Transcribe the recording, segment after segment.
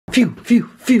Phew, phew,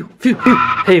 phew, phew, phew.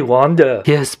 Hey, Wanda.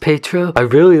 Yes, Petro? I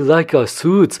really like our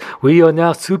suits. We are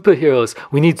now superheroes.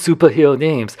 We need superhero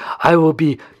names. I will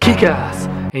be Kick-Ass,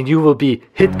 and you will be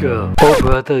Hit Girl. Oh,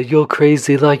 brother, you're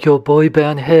crazy like your boy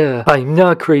band hair. I'm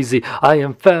not crazy. I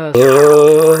am fast.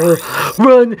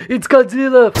 Run! It's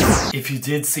Godzilla! If you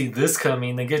did see this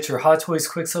coming, then get your Hot Toys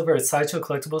Quicksilver at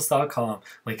SideshowCollectibles.com.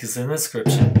 Link is in the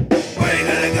description. Where you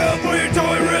gonna go for your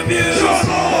toy review? Short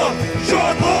Long!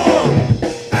 Short Long!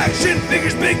 Action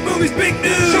figures, big movies, big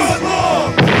news! Short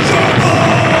Long! Short Long!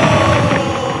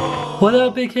 What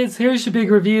up, big kids? Here's your big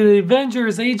review of the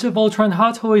Avengers Age of Ultron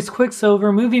Hot Toys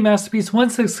Quicksilver Movie Masterpiece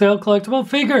 1/6 scale collectible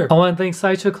figure. I want to thank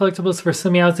Sideshow Collectibles for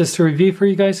sending me out this to review for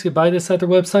you guys. You can buy this at their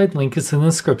website. Link is in the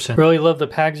description. Really love the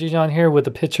packaging on here with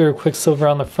the picture of Quicksilver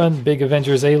on the front. Big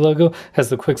Avengers A logo.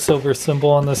 Has the Quicksilver symbol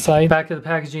on the side. Back of the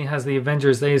packaging has the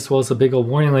Avengers A as well as a big old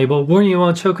warning label. Warning, you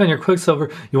won't choke on your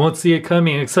Quicksilver. You won't see it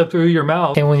coming except through your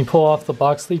mouth. And when you pull off the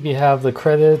box sleeve, you have the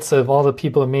credits of all the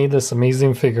people who made this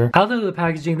amazing figure. Out of the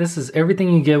packaging, this is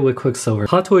everything you get with Quicksilver.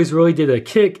 Hot Toys really did a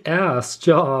kick-ass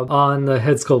job on the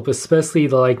head sculpt, especially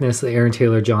the likeness of Aaron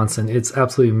Taylor Johnson. It's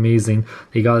absolutely amazing.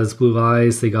 They got his blue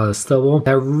eyes, they got his stubble.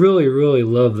 I really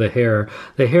love the hair.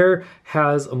 The hair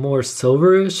has a more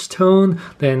silverish tone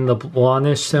than the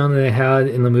blondish tone that they had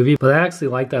in the movie, but I actually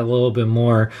like that a little bit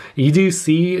more. You do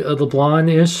see the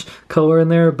blondish color in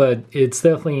there, but it's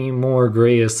definitely more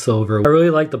grayish silver. I really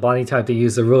like the body type they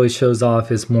use. It really shows off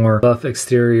his more buff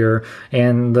exterior,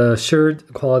 and the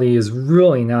shirt quality is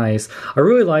really nice. I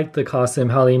really like the costume,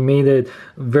 how they made it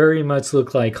very much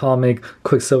look like comic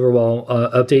Quicksilver while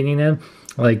updating it.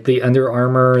 Like the Under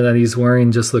Armour that he's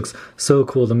wearing just looks so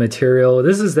cool. The material,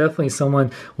 this is definitely someone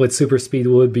with super speed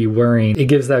would be wearing. It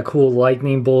gives that cool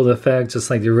lightning bolt effect, just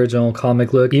like the original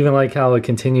comic look. Even like how it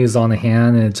continues on the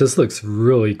hand, and it just looks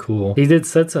really cool. He did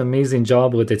such an amazing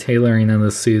job with the tailoring in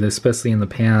the suit, especially in the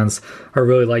pants. I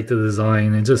really like the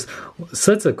design. It just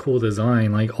such a cool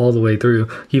design, like all the way through.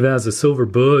 He even has a silver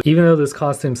book. Even though this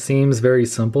costume seems very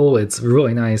simple, it's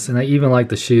really nice. And I even like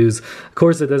the shoes. Of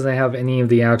course, it doesn't have any of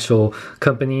the actual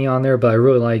company on there, but I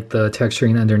really like the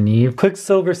texturing underneath.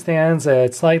 Quicksilver stands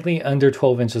at slightly under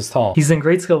 12 inches tall. He's in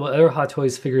great scale with other Hot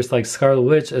Toys figures like Scarlet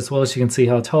Witch, as well as you can see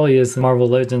how tall he is in Marvel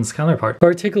Legends counterpart. For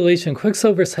articulation,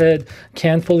 Quicksilver's head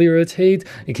can fully rotate.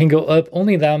 It can go up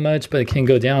only that much, but it can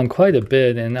go down quite a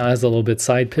bit and has a little bit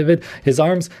side pivot. His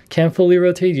arms can fully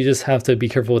rotate. You just have to be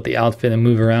careful with the outfit and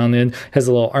move around in. Has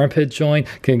a little armpit joint,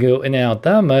 can go in and out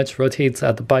that much, rotates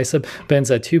at the bicep,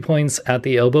 bends at 2 points at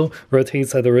the elbow,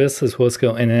 rotates at the wrist as well as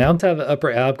go in and out. To have an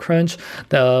upper ab crunch,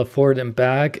 forward and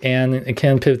back, and it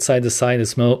can pivot side to side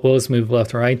as well as move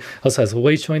left and right. Also has a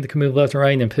waist joint that can move left and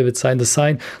right and pivot side to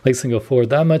side. Legs can go forward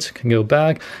that much, can go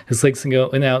back. His legs can go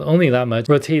in and out only that much.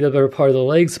 Rotate the upper part of the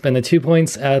legs, bend at 2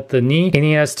 points at the knee, and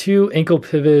he has 2 ankle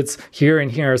pivots here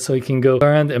and here, so he can go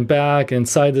around and back and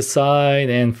side to side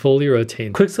and fully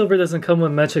rotate. Quicksilver doesn't come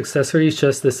with much accessories,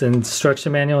 just this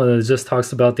instruction manual that just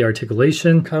talks about the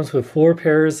articulation. Comes with 4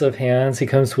 pairs of hands. He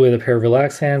comes with a pair of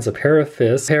relaxed hands, a pair of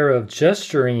fists, a pair of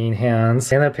gesturing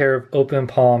hands, and a pair of open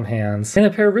palm hands, and a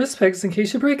pair of wrist pegs in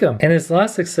case you break them. And his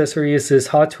last accessory is this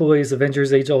Hot Toys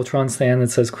Avengers Age Ultron stand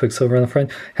that says Quicksilver on the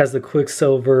front. Has the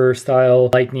Quicksilver style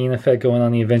lightning effect going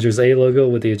on the Avengers A logo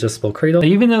with the adjustable cradle.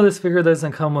 Even though this figure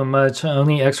doesn't come with much,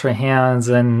 only extra hands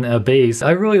and a base,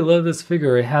 I really love this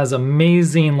figure. It has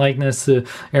amazing likeness to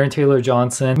Aaron Taylor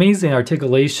Johnson, amazing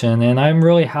articulation, and I'm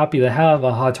really happy to have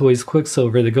a Hot Toys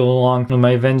Quicksilver to go along with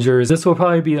my Avengers. This will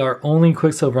probably be our only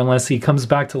Quicksilver unless he comes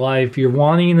back to life. If you're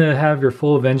wanting to have your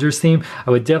full Avengers theme,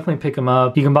 I would definitely pick him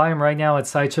up. You can buy him right now at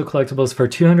Sideshow Collectibles for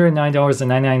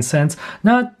 $209.99.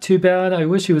 Not too bad. I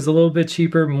wish he was a little bit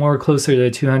cheaper, more closer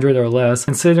to $200 or less.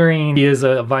 Considering he is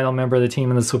a vital member of the team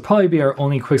and this will probably be our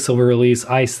only Quicksilver release,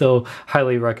 I still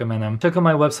highly recommend him. Check out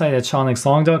my website at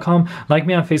SeanXLong.com. Like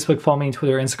me on Facebook, follow me on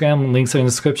Twitter, Instagram. Links are in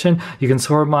the description. You can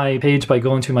support my page by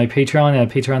going to my Patreon at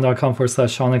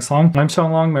patreon.com/SeanXLong. I'm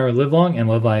Sean Long. May I live long and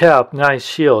love life. Yeah, nice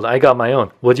shield. I got my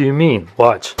own. What do you mean?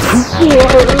 Watch.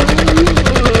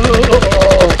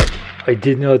 I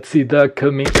did not see that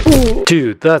coming.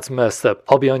 Dude, that's messed up.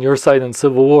 I'll be on your side in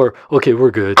Civil War. Okay,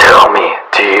 we're good. Tell me,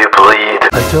 do you bleed?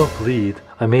 I don't bleed.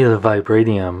 I made a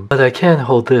vibranium. But I can't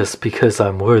hold this because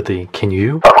I'm worthy. Can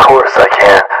you? Of course I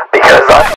can, because I...